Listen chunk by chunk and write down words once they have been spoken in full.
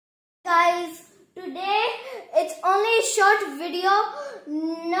guys, today it's only a short video,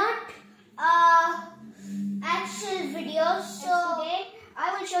 not actual video. So today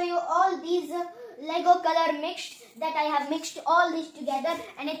I will show you all these Lego color mixed that I have mixed all these together,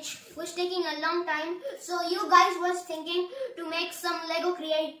 and it was taking a long time. So you guys was thinking to make some Lego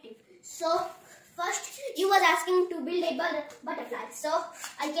creative. So first you was asking to build a butterfly. So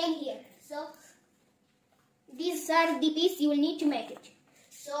I came here. So these are the pieces you will need to make it.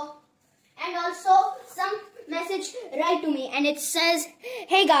 So, and also some message write to me, and it says,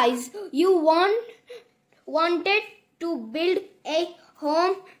 hey guys, you wanted to build a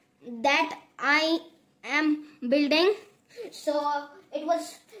home that I am building. So it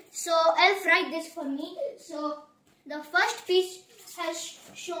was, so Elf write this for me. So the first piece has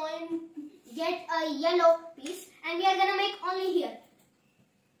shown get a yellow piece, and we are gonna make only here.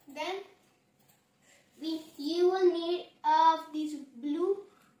 Then you will need these blue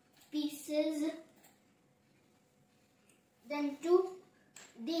pieces, then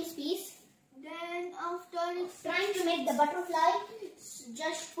these pieces. Then after trying to make the butterfly,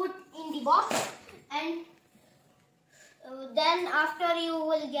 just put in the box, and then after you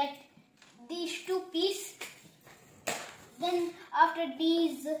will get these two pieces. Then after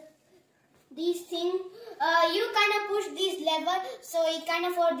these things, you kind of push these lever, so you kind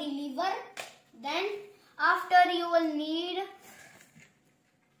of for the lever. Then after you will need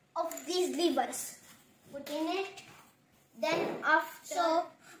of these levers, put in it. Then after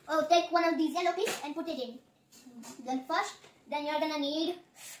take one of these yellow pieces and put it in. Then you're gonna need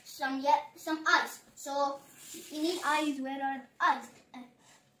some eyes. So you need eyes. Where are eyes?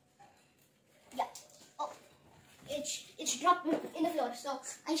 Yeah. Oh, it's dropped in the floor, so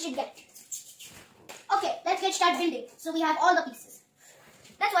I should get it. Okay, let's get started building. So we have all the pieces.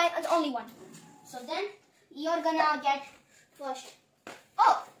 That's why it's only one. So then you're gonna get first.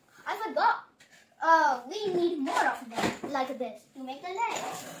 Oh, I forgot. We need more of them like this to make the leg.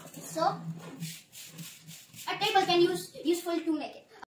 So a table can useful to make it.